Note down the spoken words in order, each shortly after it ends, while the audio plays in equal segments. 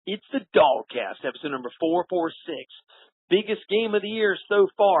It's the DawgCast, episode number 446. Biggest game of the year so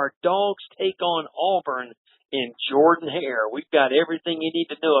far. Dogs take on Auburn in Jordan-Hare. We've got everything you need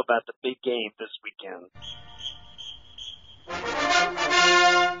to know about the big game this weekend.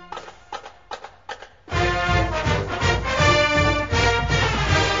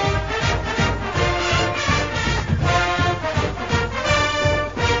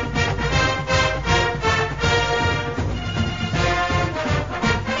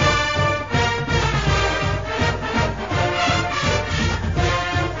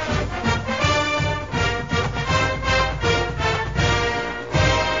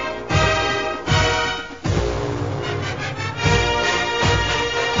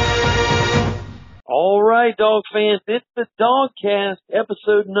 All right, dog fans, it's the DawgCast,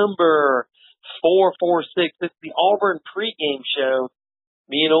 episode number 446. It's the Auburn pregame show.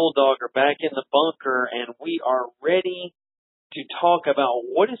 Me and Old Dog are back in the bunker, and we are ready to talk about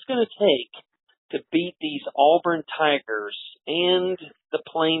what it's going to take to beat these Auburn Tigers and the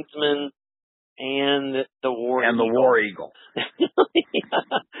Plainsmen and the War Eagle. And the War Eagle.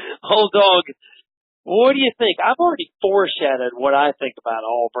 Old Dog, what do you think? I've already foreshadowed what I think about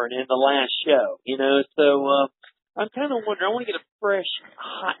Auburn in the last show, so I'm kind of wondering, I want to get a fresh,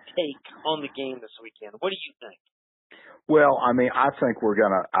 hot take on the game this weekend. What do you think? Well, I mean, I think we're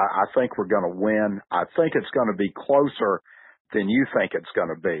gonna win. I think it's gonna be closer than you think it's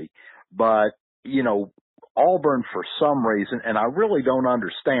gonna be. But, Auburn, for some reason, and I really don't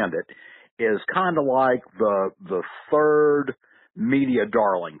understand it, is kind of like the third media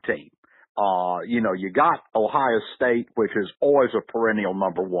darling team. You got Ohio State, which is always a perennial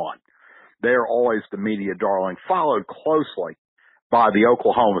number one. They're always the media darling, followed closely by the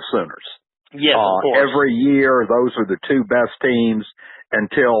Oklahoma Sooners. Yes, of course. Every year, those are the two best teams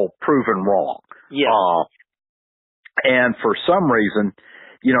until proven wrong. Yeah. And for some reason,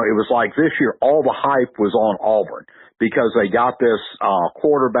 it was like this year, all the hype was on Auburn because they got this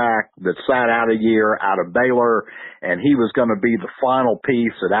quarterback that sat out a year out of Baylor, and he was going to be the final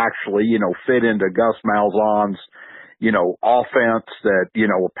piece that actually, fit into Gus Malzahn's, offense that,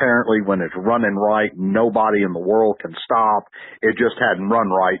 apparently when it's running right, nobody in the world can stop. It just hadn't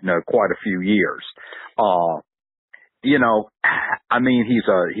run right in quite a few years. I mean, he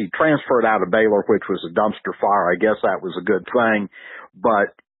transferred out of Baylor, which was a dumpster fire. I guess that was a good thing.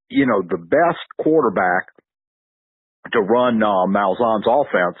 But, the best quarterback to run Malzahn's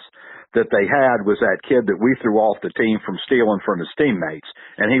offense that they had was that kid that we threw off the team from stealing from his teammates,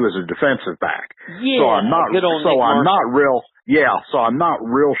 and he was a defensive back. Yeah, so I'm not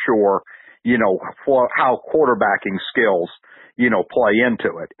real sure, how quarterbacking skills, play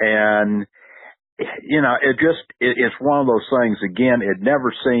into it. And it's one of those things, again, it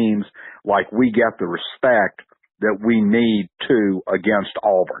never seems like we get the respect that we need to against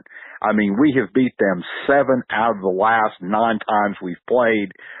Auburn. I mean, we have beat them 7 out of the last 9 times we've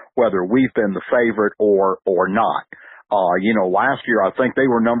played, whether we've been the favorite or not. Last year, I think they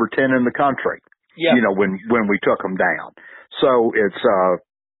were number 10 in the country, when we took them down. So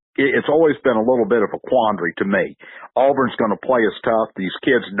it's always been a little bit of a quandary to me. Auburn's going to play us tough. These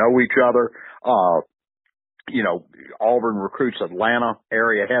kids know each other. Auburn recruits Atlanta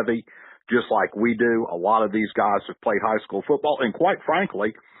area heavy, just like we do. A lot of these guys have played high school football, and quite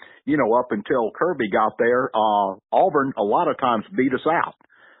frankly, up until Kirby got there, Auburn a lot of times beat us out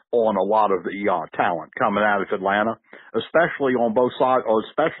on a lot of the talent coming out of Atlanta, especially on both sides, or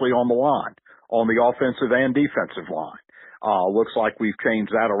especially on the line, on the offensive and defensive line. Looks like we've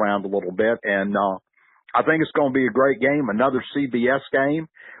changed that around a little bit, and I think it's going to be a great game, another CBS game.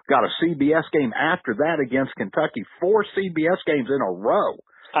 Got a CBS game after that against Kentucky, 4 CBS games in a row.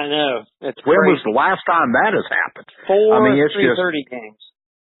 I know. It's When crazy. was the last time that has happened? 4 it's 3:30 games.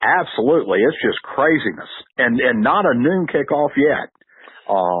 Absolutely. It's just craziness. And not a noon kickoff yet.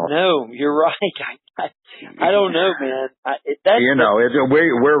 No, you're right. I don't know, man.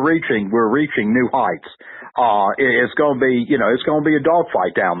 We're reaching new heights. It's going to be, it's going to be a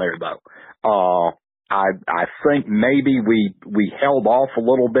dogfight down there, though. I think maybe we held off a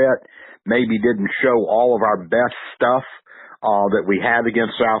little bit, maybe didn't show all of our best stuff that we had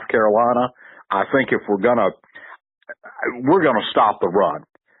against South Carolina. I think if we're gonna stop the run.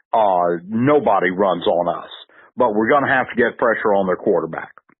 Nobody runs on us, but we're going to have to get pressure on their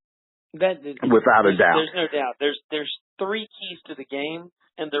quarterback. Without a doubt. There's no doubt. There's 3 keys to the game,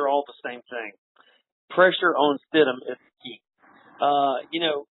 and they're all the same thing. Pressure on Stidham is key.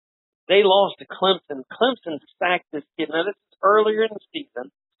 They lost to Clemson. Clemson sacked this kid. Now, this is earlier in the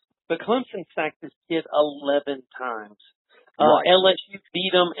season, but Clemson sacked this kid 11 times. Right. LSU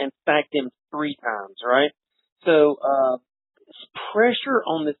beat him and sacked him 3 times, right? So, pressure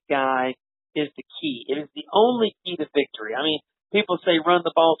on this guy is the key. It is the only key to victory. I mean, people say run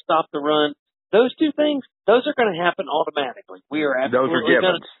the ball, stop the run. Those two things, those are going to happen automatically. We are absolutely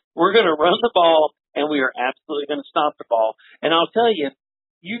we're going to run the ball, and we are absolutely going to stop the ball. And I'll tell you,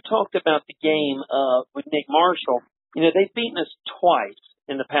 you talked about the game with Nick Marshall. You know, they've beaten us twice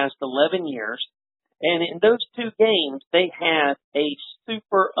in the past 11 years. And in those two games, they had a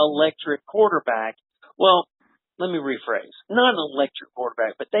super electric quarterback. Well, let me rephrase. Not an electric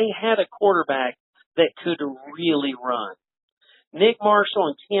quarterback, but they had a quarterback that could really run. Nick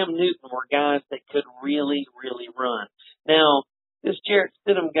Marshall and Cam Newton were guys that could really, really run. Now, this Jarrett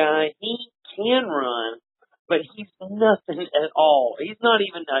Stidham guy, he can run, but he's nothing at all. He's not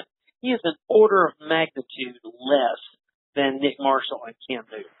even he is an order of magnitude less than Nick Marshall and Cam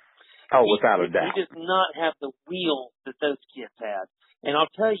Newton. Oh, without a doubt. He does not have the wheels that those kids had. And I'll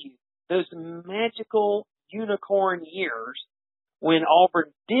tell you, those magical unicorn years when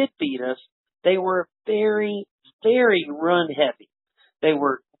Auburn did beat us, they were very, very run heavy. They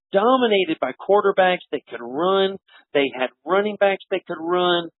were dominated by quarterbacks that could run. They had running backs that could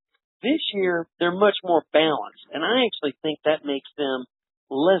run. This year, they're much more balanced. And I actually think that makes them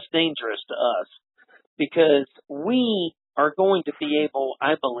less dangerous to us because we are going to be able,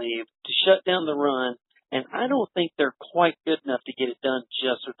 I believe, to shut down the run. And I don't think they're quite good enough to get it done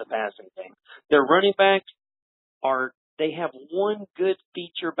just with the passing game. Their running backs they have one good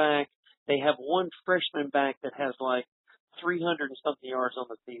feature back. They have one freshman back that has like 300 and something yards on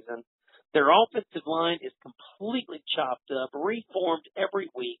the season. Their offensive line is completely chopped up, reformed every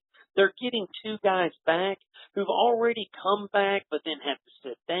week. They're getting two guys back who've already come back but then have to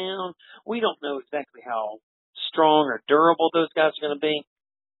sit down. We don't know exactly how strong or durable those guys are going to be.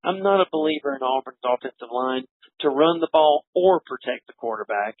 I'm not a believer in Auburn's offensive line to run the ball or protect the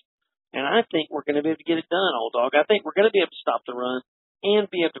quarterback. And I think we're going to be able to get it done, old dog. I think we're going to be able to stop the run and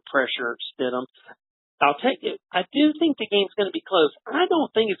be able to pressure Stidham. I'll take it. I do think the game's going to be close. I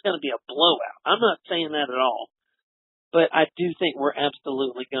don't think it's going to be a blowout. I'm not saying that at all. But I do think we're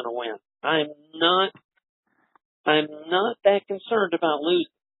absolutely going to win. I'm not that concerned about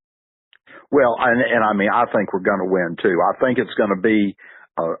losing. Well, and I mean, I think we're going to win too. I think it's going to be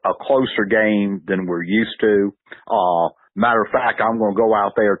a closer game than we're used to. Matter of fact, I'm going to go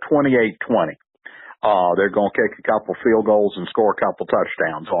out there 28-20. They're going to kick a couple field goals and score a couple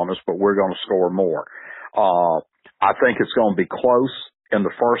touchdowns on us, but we're going to score more. I think it's going to be close in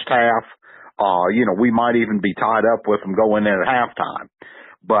the first half. We might even be tied up with them going in at halftime.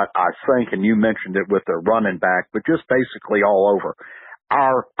 But I think, and you mentioned it with their running back, but just basically all over,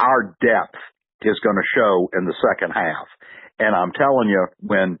 our depth is going to show in the second half. And I'm telling you,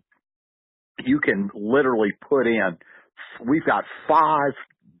 when you can literally put in, we've got 5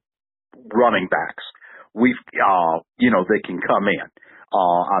 running backs. They can come in.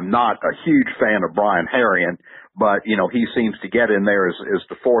 I'm not a huge fan of Brian Harrion, but, he seems to get in there as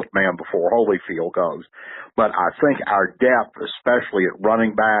the fourth man before Holyfield goes. But I think our depth, especially at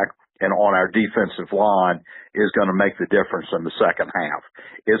running back and on our defensive line, is going to make the difference in the second half.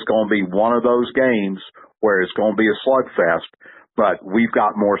 It's going to be one of those games where it's going to be a slugfest, but we've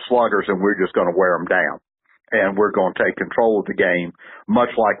got more sluggers and we're just going to wear them down. And we're going to take control of the game, much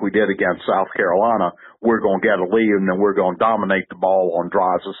like we did against South Carolina. We're going to get a lead, and then we're going to dominate the ball on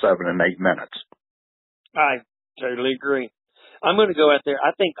drives of 7 and 8 minutes. I totally agree. I'm going to go out there.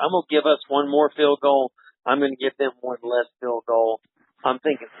 I think I'm going to give us one more field goal. I'm going to give them one less field goal. I'm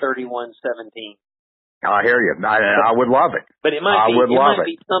thinking 31-17. I hear you. I would love it. But it might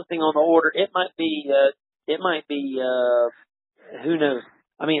be something on the order. It might be, who knows?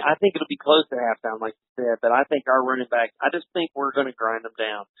 I mean, I think it'll be close to halftime, like you said, but I think our running back, I just think we're going to grind them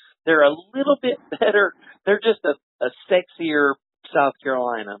down. They're a little bit better. They're just a sexier South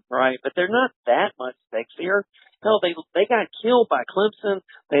Carolina, right? But they're not that much sexier. Hell, they got killed by Clemson.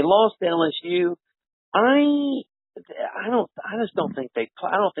 They lost to LSU. I don't think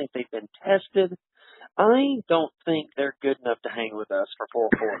they've been tested. I don't think they're good enough to hang with us for 4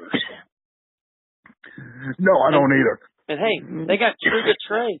 quarters. No, I don't either. And hey, they got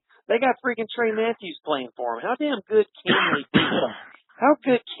Trey. They got freaking Trey Matthews playing for them. How damn good can they be? How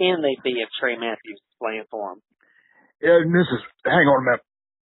good can they be if Trey Matthews is playing for them? Yeah, hang on a minute.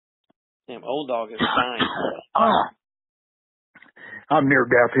 Damn, old dog is dying. I'm near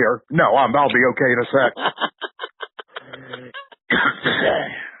death here. No, I'll be okay in a sec.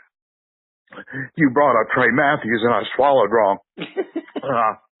 You brought up Trey Matthews and I swallowed wrong.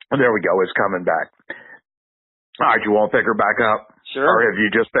 There we go. It's coming back. All right, you want to pick her back up? Sure. Or have you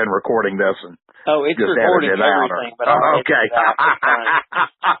just been recording this and it's just recording edited it out? everything, but I'll edit okay. it out. That's fine.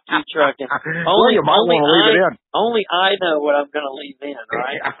 Keep trucking. Well, you might want to leave it in. Only I know what I'm going to leave in,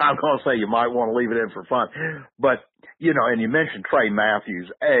 right? I'm going to say you might want to leave it in for fun. But, and you mentioned Trey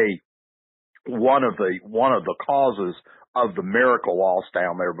Matthews, one of the causes of the miracle loss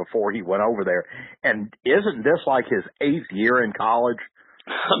down there before he went over there. And isn't this like his 8th year in college?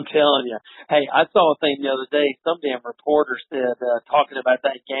 I'm telling you. Hey, I saw a thing the other day. Some damn reporter said, talking about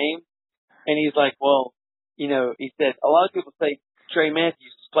that game, and he's like, well, he said, a lot of people say Trey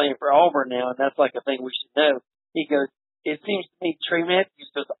Matthews is playing for Auburn now, and that's like a thing we should know. He goes, it seems to me Trey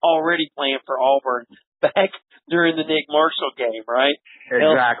Matthews was already playing for Auburn back during the Nick Marshall game, right?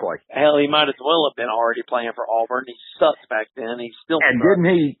 Exactly. Hell, he might as well have been already playing for Auburn. He sucked back then. He still and sucked.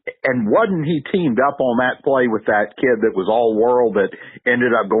 Wasn't he teamed up on that play with that kid that was all world that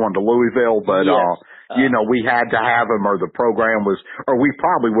ended up going to Louisville? But, yes. We had to have him, or the program was, or we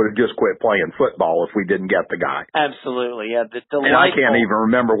probably would have just quit playing football if we didn't get the guy. Absolutely, yeah. And I can't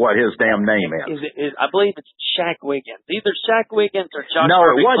even remember what his damn name is. I believe it's Shaq Wiggins. Either Shaq Wiggins or Josh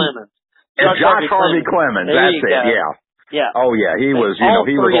Harvey Clemens. Josh Harvey Clemens. That's it. Go. Yeah. Yeah. Oh yeah, he was. He was all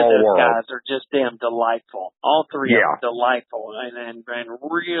world. All three of those guys are just damn delightful. All three of them delightful, and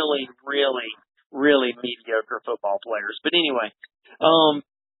really, really, really mediocre football players. But anyway,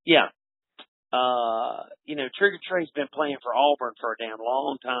 yeah. Trigger Trey's been playing for Auburn for a damn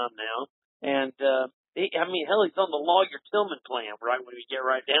long time now. And, hell, he's on the Lawyer Tillman plan, right, when we get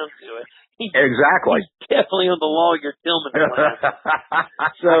right down to it. Exactly. He's definitely on the Lawyer Tillman plan.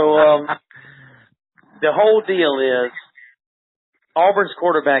 So, the whole deal is Auburn's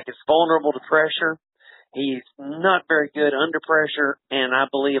quarterback is vulnerable to pressure. He's not very good under pressure, and I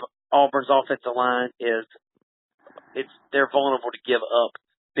believe Auburn's offensive line they're vulnerable to give up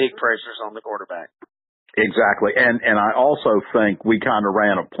big pressures on the quarterback. Exactly. And I also think we kind of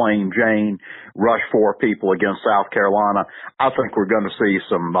ran a plain Jane rush 4 people against South Carolina. I think we're going to see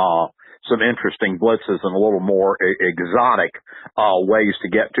some interesting blitzes and a little more exotic ways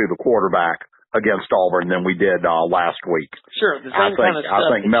to get to the quarterback against Auburn than we did last week. Sure. I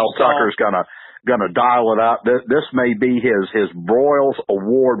think Mel Tucker's gonna dial it up. This may be his Broyles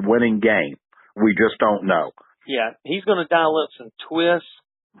Award winning game. We just don't know. Yeah, he's going to dial up some twists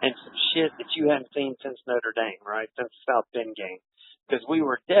and some shit that you haven't seen since Notre Dame, right? Since the South Bend game. Because we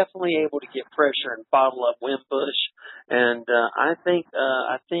were definitely able to get pressure and bottle up Wimbush. And I think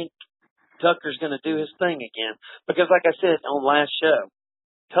Tucker's going to do his thing again. Because like I said on last show,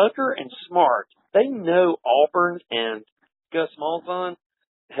 Tucker and Smart, they know Auburn and Gus Malzahn,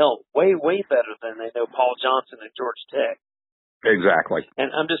 hell, way, way better than they know Paul Johnson and Georgia Tech. Exactly.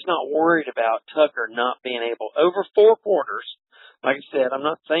 And I'm just not worried about Tucker not being able, over 4 quarters, like I said, I'm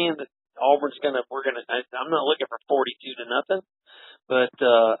not saying that Auburn's I'm not looking for 42-0, but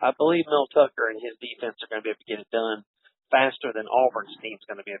I believe Mel Tucker and his defense are going to be able to get it done faster than Auburn's team's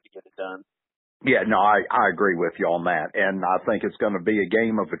going to be able to get it done. Yeah, no, I agree with you on that. And I think it's going to be a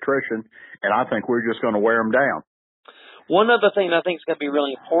game of attrition, and I think we're just going to wear them down. One other thing that I think is going to be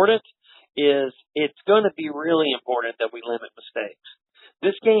really important is it's going to be really important that we limit mistakes.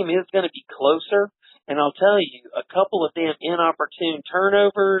 This game is going to be closer, and I'll tell you, a couple of damn inopportune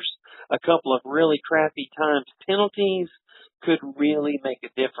turnovers, a couple of really crappy timed penalties could really make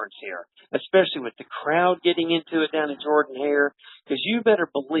a difference here, especially with the crowd getting into it down in Jordan-Hare, because you better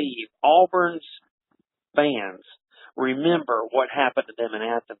believe Auburn's fans remember what happened to them in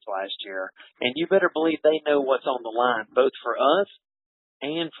Athens last year, and you better believe they know what's on the line, both for us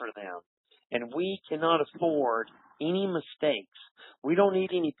and for them. And we cannot afford any mistakes. We don't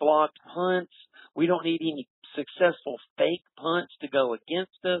need any blocked punts. We don't need any successful fake punts to go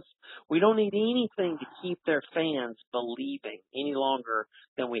against us. We don't need anything to keep their fans believing any longer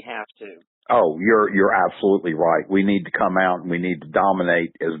than we have to. Oh, you're absolutely right. We need to come out and we need to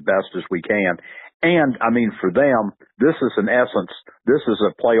dominate as best as we can. And, I mean, for them, this is in essence, this is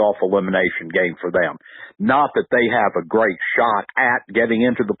a playoff elimination game for them. Not that they have a great shot at getting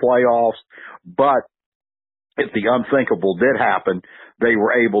into the playoffs, but if the unthinkable did happen, they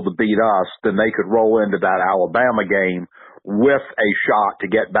were able to beat us, then they could roll into that Alabama game with a shot to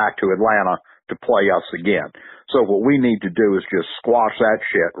get back to Atlanta to play us again. So what we need to do is just squash that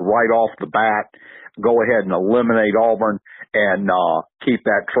shit right off the bat, go ahead and eliminate Auburn, and keep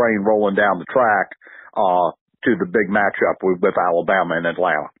that train rolling down the track to the big matchup with Alabama and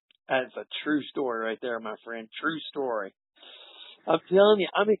Atlanta. That's a true story right there, my friend. True story. I'm telling you,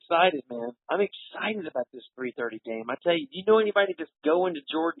 I'm excited, man. I'm excited about this 3:30 game. I tell you, do you know anybody that's going to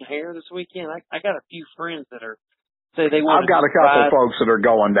Jordan-Hare this weekend? I got a few friends that are say they I've want to got a couple ride. folks that are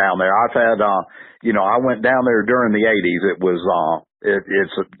going down there. I've had, I went down there during the 80s. It was,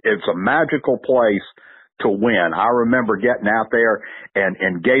 it's a magical place to win. I remember getting out there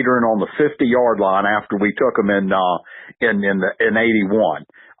and gatoring on the 50-yard line after we took them in 81.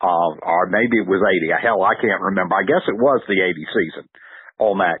 Or maybe it was 80. Hell, I can't remember. I guess it was the 80 season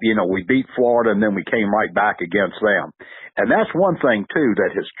on that. We beat Florida and then we came right back against them. And that's one thing too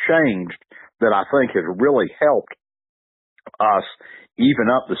that has changed that I think has really helped us even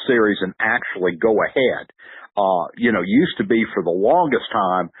up the series and actually go ahead. Used to be for the longest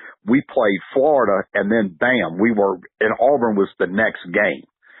time, we played Florida and then bam, and Auburn was the next game.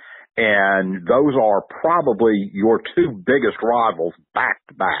 And those are probably your two biggest rivals back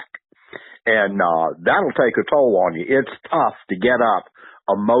to back. And, that'll take a toll on you. It's tough to get up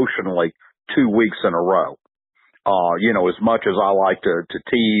emotionally 2 weeks in a row. As much as I like to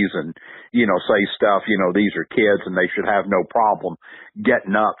tease and, say stuff, these are kids and they should have no problem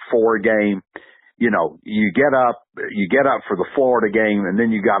getting up for a game. You get up for the Florida game and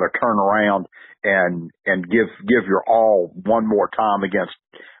then you got to turn around and give your all one more time against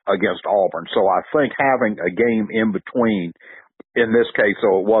Auburn. So I think having a game in between, in this case,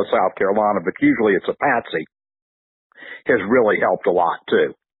 so it was South Carolina, but usually it's a patsy, has really helped a lot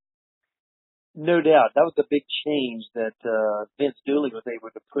too. No doubt. That was a big change that Vince Dooley was able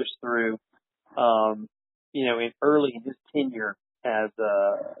to push through, early in his tenure as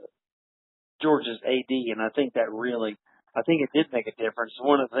Georgia's AD, and I think it did make a difference.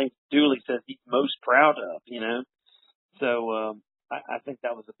 One of the things Dooley says he's most proud of, So I think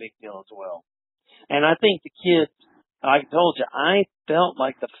that was a big deal as well. And I think the kids, like I told you, I felt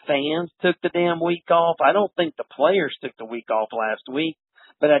like the fans took the damn week off. I don't think the players took the week off last week.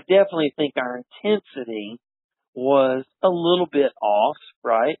 But I definitely think our intensity was a little bit off,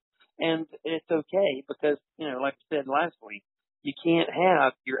 right? And it's okay because, like I said last week, you can't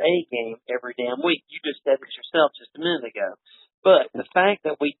have your A game every damn week. You just said it yourself just a minute ago. But the fact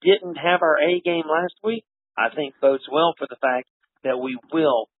that we didn't have our A game last week, I think bodes well for the fact that we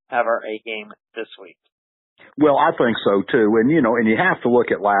will have our A game this week. Well, I think so too. And, and you have to look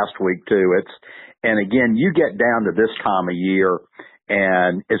at last week too. And again, you get down to this time of year,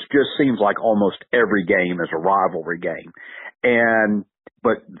 and it just seems like almost every game is a rivalry game.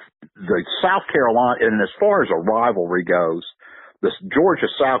 But the South Carolina, and as far as a rivalry goes, this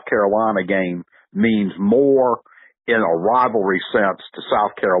Georgia-South Carolina game means more in a rivalry sense to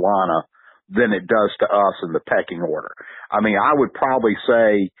South Carolina than it does to us in the pecking order. I mean, I would probably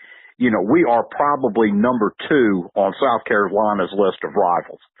say, we are probably number 2 on South Carolina's list of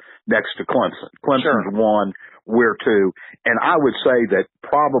rivals next to Clemson. Clemson's 1. We're 2. And I would say that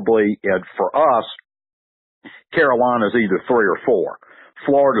probably for us, Carolina's either 3 or 4.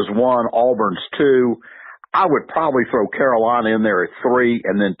 Florida's 1, Auburn's 2. I would probably throw Carolina in there at 3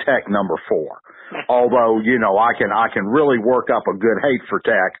 and then Tech number 4. Although, I can really work up a good hate for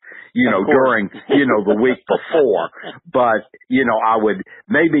Tech, during, the week before. But, I would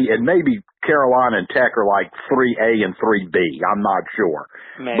maybe Carolina and Tech are like 3A and 3B. I'm not sure.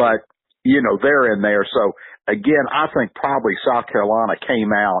 Maybe. But, they're in there. So again, I think probably South Carolina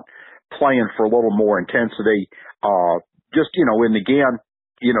came out playing for a little more intensity. And again,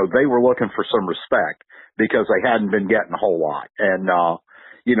 they were looking for some respect because they hadn't been getting a whole lot. And,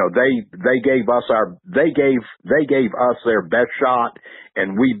 they gave us their best shot,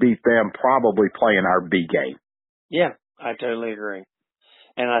 and we beat them probably playing our B game. Yeah, I totally agree.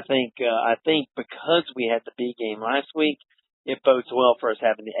 And I think because we had the B game last week, it bodes well for us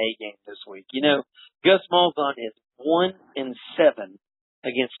having the A game this week. Gus Malzahn is 1-7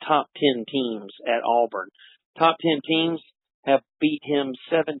 against top 10 teams at Auburn. Top 10 teams have beat him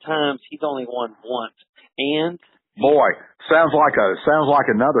 7 times. He's only won once. And boy, sounds like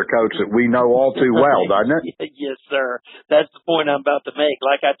another coach that we know all too well, doesn't it? Yes, sir. That's the point I'm about to make.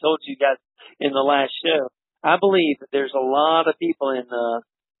 Like I told you guys in the last show, I believe that there's a lot of people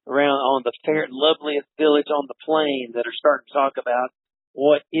around on the loveliest village on the plain that are starting to talk about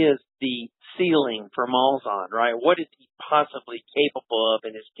what is the ceiling for Malzahn, right? What is he possibly capable of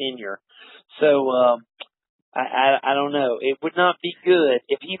in his tenure? So, I don't know. It would not be good.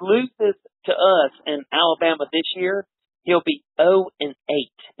 If he loses to us and Alabama this year, he'll be 0-8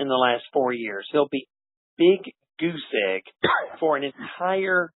 in the last 4 years. He'll be big goose egg for an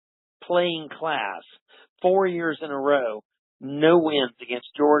entire playing class 4 years in a row. No wins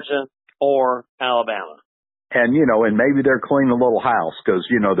against Georgia or Alabama. And, and maybe they're cleaning a little house because,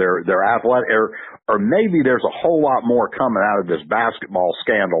 they're athletic, or maybe there's a whole lot more coming out of this basketball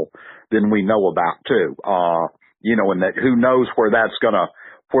scandal than we know about too. And that who knows where that's gonna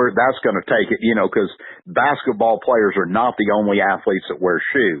where that's going to take it, because basketball players are not the only athletes that wear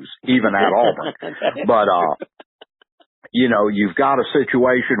shoes, even at Auburn. But, you've got a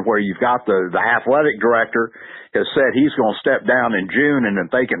situation where you've got the athletic director has said he's going to step down in June, and if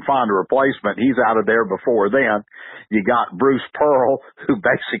they can find a replacement, he's out of there before then. You got Bruce Pearl, who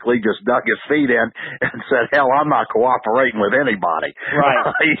basically just dug his feet in and said, hell, I'm not cooperating with anybody. Right.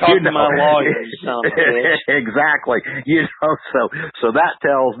 Talking to my lawyer, son of a bitch. Exactly. So that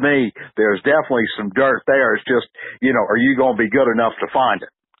tells me there's definitely some dirt there. It's just, are you going to be good enough to find it?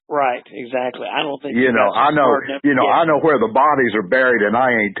 Right, exactly. I don't think I know where the bodies are buried, and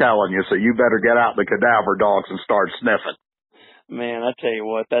I ain't telling you. So you better get out the cadaver dogs and start sniffing. Man, I tell you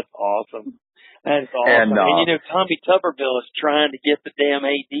what, that's awesome. That's awesome. And Tommy Tuberville is trying to get the damn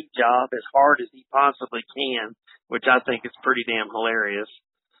AD job as hard as he possibly can, which I think is pretty damn hilarious.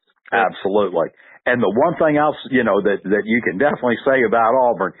 Absolutely. And the one thing else, that you can definitely say about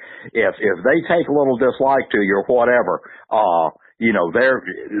Auburn, if they take a little dislike to you or whatever,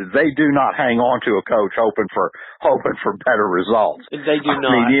 they do not hang on to a coach hoping for better results. They do not.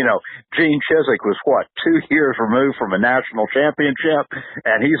 I mean, Gene Chizik was 2 years removed from a national championship,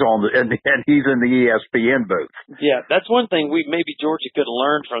 and he's he's in the ESPN booth. Yeah, that's one thing maybe Georgia could have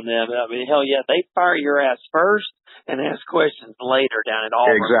learned from them. I mean, hell yeah, they fire your ass first and ask questions later down at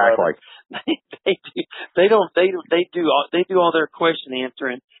Auburn. Exactly. They do all their question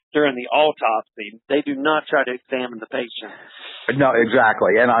answering during the autopsy. They do not try to examine the patient. No,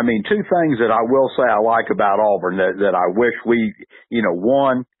 exactly. And I mean, two things that I will say I like about Auburn that I wish we,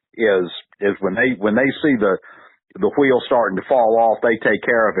 one is when they see the wheel starting to fall off, they take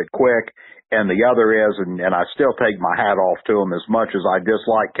care of it quick. And the other is, and I still take my hat off to them as much as I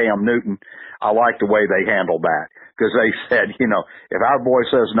dislike Cam Newton, I like the way they handled that. Because they said, if our boy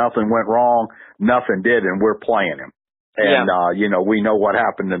says nothing went wrong, nothing did, and we're playing him. And, we know what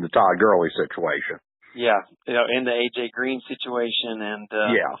happened in the Todd Gurley situation. Yeah, in the A.J. Green situation and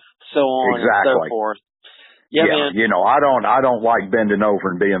so on and so forth. Yeah, man. I don't like bending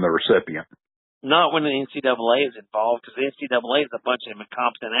over and being the recipient. Not when the NCAA is involved, because the NCAA is a bunch of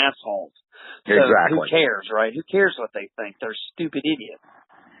incompetent assholes. So exactly. Who cares, right? Who cares what they think? They're stupid idiots.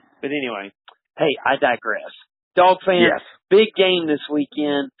 But anyway, hey, I digress. Dog fans, Big game this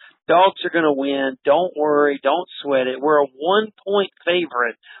weekend. Dogs are going to win. Don't worry. Don't sweat it. We're a 1-point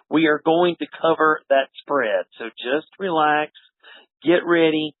favorite. We are going to cover that spread. So just relax. Get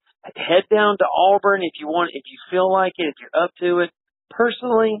ready. Head down to Auburn if you feel like it, if you're up to it.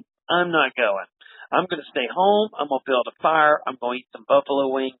 Personally, I'm not going. I'm going to stay home. I'm going to build a fire. I'm going to eat some buffalo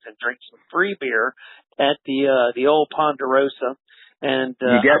wings and drink some free beer at the old Ponderosa. And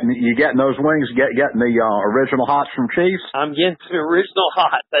you getting those wings? Getting the original hots from Chiefs? I'm getting the original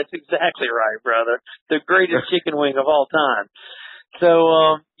hot. That's exactly right, brother. The greatest chicken wing of all time.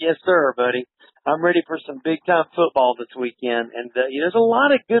 So yes, sir, buddy. I'm ready for some big time football this weekend, and there's a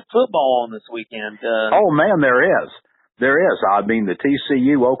lot of good football on this weekend. Oh man, there is. There is. I mean, the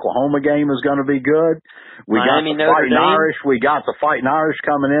TCU Oklahoma game is going to be good. Miami, got the Fighting Irish. We got the Fighting Irish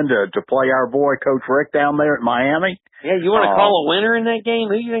coming in to play our boy Coach Rick down there at Miami. Yeah, you want to call a winner in that game?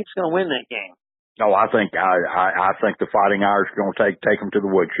 Who do you think's going to win that game? No, I think the Fighting Irish are going to take them to the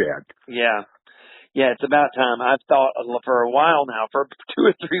woodshed. Yeah. Yeah, it's about time. I've thought for a while now, for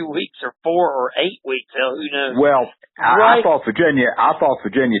 2 or 3 weeks or 4 or 8 weeks, hell, who knows? Well, I thought Virginia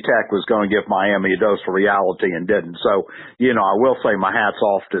Tech was going to give Miami a dose of reality and didn't. So, I will say my hat's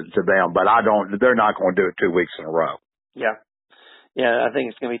off to them, but they're not going to do it 2 weeks in a row. Yeah. Yeah, I think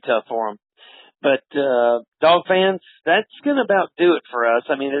it's going to be tough for them. But, dog fans, that's going to about do it for us.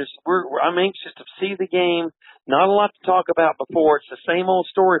 I mean, I'm anxious to see the game. Not a lot to talk about before. It's the same old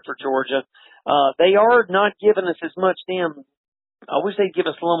story for Georgia. They are not giving us as much I wish they'd give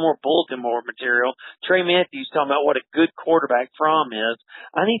us a little more bulletin board material. Trey Matthews talking about what a good quarterback Fromm is.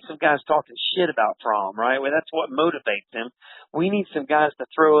 I need some guys talking shit about Fromm, right? Well, that's what motivates him. We need some guys to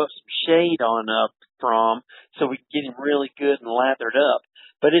throw up some shade on Fromm so we can get him really good and lathered up.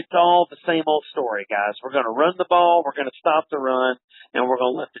 But it's all the same old story, guys. We're going to run the ball, we're going to stop the run, and we're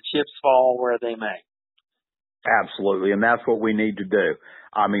going to let the chips fall where they may. Absolutely, and that's what we need to do.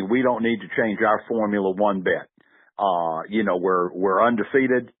 I mean, we don't need to change our formula one bit. We're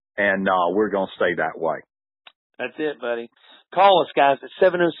undefeated, and we're going to stay that way. That's it, buddy. Call us, guys, at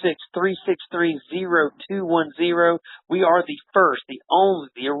 706-363-0210. We are the first, the only,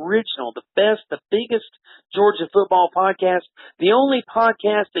 the original, the best, the biggest Georgia football podcast. The only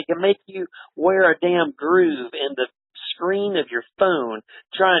podcast that can make you wear a damn groove in the screen of your phone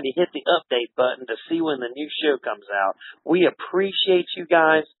trying to hit the update button to see when the new show comes out. We appreciate you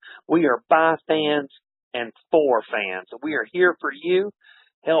guys. We are by fans and for fans. We are here for you.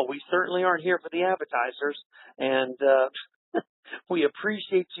 hell, we certainly aren't here for the appetizers. And we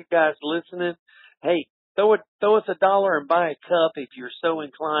appreciate you guys listening. Hey, throw us $1 and buy a cup if you're so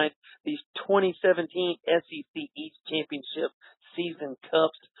inclined. These 2017 SEC East Championship season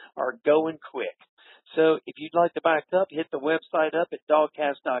cups are going quick. So if you'd like to buy a cup, hit the website up at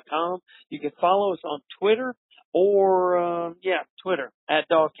DawgCast.com. You can follow us on Twitter or, Twitter at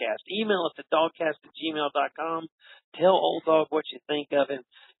DawgCast. Email us at DawgCast@gmail.com. Tell Old Dog what you think of him.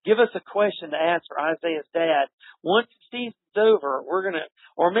 Give us a question to ask for Isaiah's dad. Once the season's over, we're going to,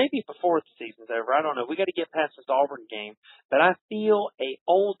 or maybe before the season's over, I don't know. We got to get past this Auburn game. But I feel a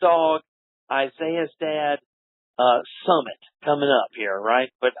Old Dog, Isaiah's dad, summit coming up here,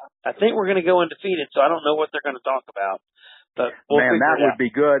 right? But I think we're going to go undefeated, so I don't know what they're going to talk about. But man, that would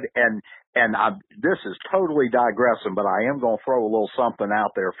be good. And this is totally digressing, but I am going to throw a little something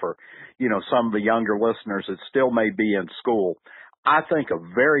out there for, some of the younger listeners that still may be in school. I think a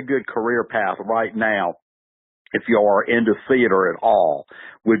very good career path right now, if you are into theater at all,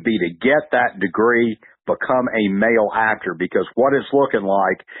 would be to get that degree, become a male actor, because what it's looking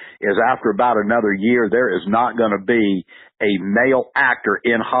like is after about another year, there is not going to be a male actor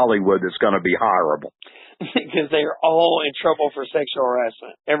in Hollywood that's going to be hireable. Because they are all in trouble for sexual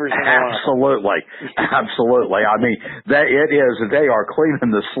harassment. Every single one. Absolutely. Absolutely. I mean, they are cleaning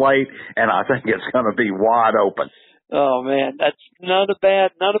the slate, and I think it's going to be wide open. Oh man, that's not a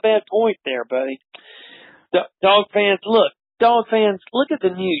bad point there, buddy. Dog fans, look at the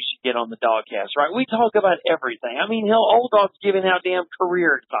news you get on the DawgCast, right? We talk about everything. I mean, hell, Old Dog's giving out damn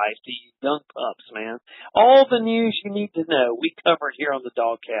career advice to you young pups, man. All the news you need to know, we cover it here on the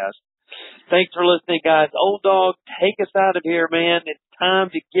DawgCast. Thanks for listening, guys. Old Dog, take us out of here, man. It's time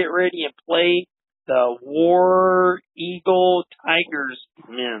to get ready and play the War Eagle Tigers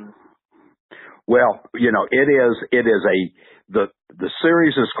men. Well, the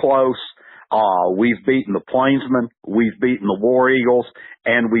series is close. We've beaten the Plainsmen, we've beaten the War Eagles,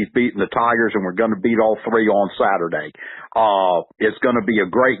 and we've beaten the Tigers, and we're going to beat all three on Saturday. It's going to be a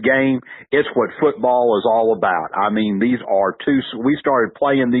great game. It's what football is all about. I mean, we started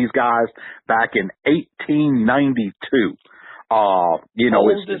playing these guys back in 1892.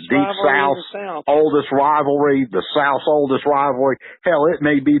 It's the Deep South, oldest rivalry, the South's oldest rivalry. Hell, it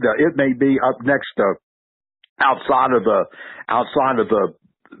may be up next to outside of the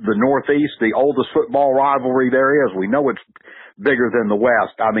Northeast, the oldest football rivalry there is. We know it's bigger than the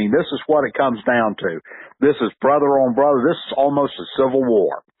West. I mean, this is what it comes down to. This is brother on brother. This is almost a civil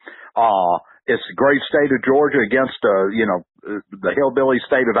war. It's the great state of Georgia against, the hillbilly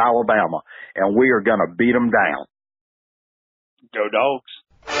state of Alabama, and we are going to beat them down. Go Dogs.